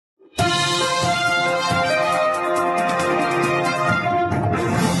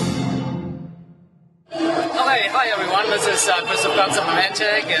this is Christoph from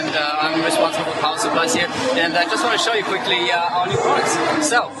ANTEC, and I'm responsible for power supplies here. And I just want to show you quickly our new products.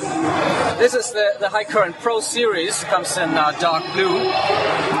 So, this is the High Current Pro Series. It comes in dark blue,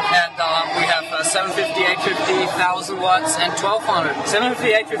 and we have 750, 850, 1000 watts, and 1200. 750,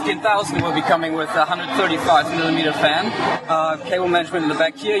 850, and 1000 will be coming with a 135mm fan. Cable management in the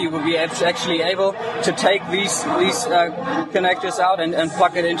back here. You will be actually able to take these connectors out and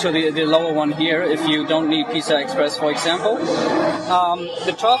plug it into the lower one here if you don't need PCI Express, for example.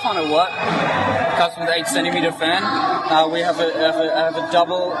 The 1200 watt comes with an 8cm fan. We have a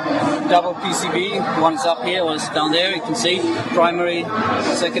double PCB. One's up here, one's down there. You can see primary,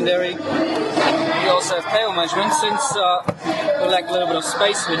 secondary. We also have cable management. Since we lack a little bit of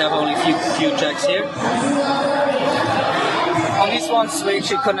space, we have only a few jacks here. On these ones, we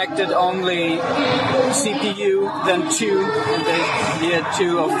actually connected only CPU, then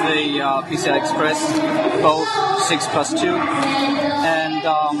two of the PCI Express, both 6+2, and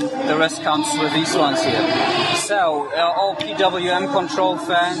the rest comes with these ones here. So all PWM control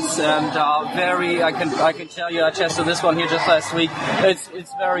fans, and I can tell you, I tested this one here just last week.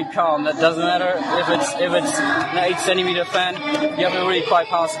 It's very calm. That doesn't matter if it's an 8cm fan. You have a really quiet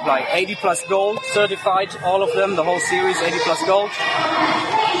power supply. 80+ gold certified, all of them, the whole series, 80+ gold.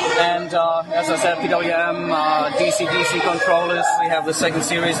 And as I said, PWM, DC controllers. We have the second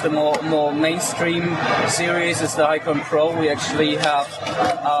series, the more mainstream series is the High Current Pro. We actually have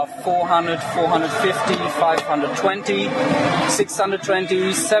 400, 450, 520,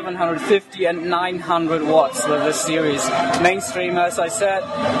 620, 750, and 900 watts with this series. Mainstream, as I said.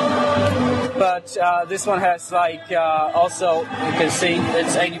 But this one has also, you can see,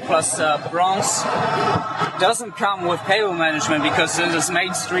 it's 80+ bronze. Doesn't come with cable management because in this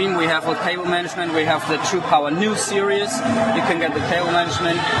mainstream we have with cable management, we have the True Power New series. You can get the cable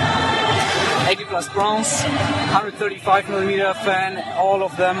management. 80+ bronze, 135mm fan, all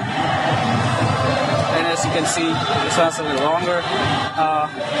of them. And as you can see, this one's a little longer.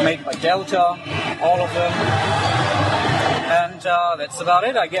 Made by Delta, all of them. And that's about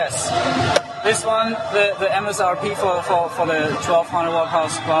it, I guess. This one, the MSRP for the 1200 watt power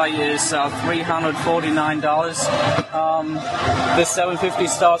supply is $349. The 750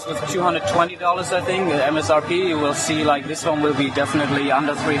 starts with $220, I think. The MSRP, you will see, like this one will be definitely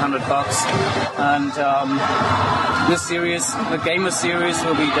under $300. And this series, the Gamer series,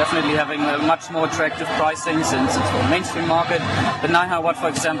 will be definitely having a much more attractive pricing since it's for the mainstream market. The 900 watt, for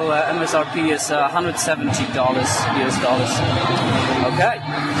example, MSRP is $170 US dollars. Okay.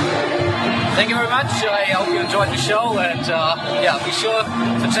 Thank you very much. I hope you enjoyed the show, and be sure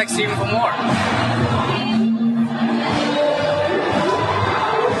to check Steven for more.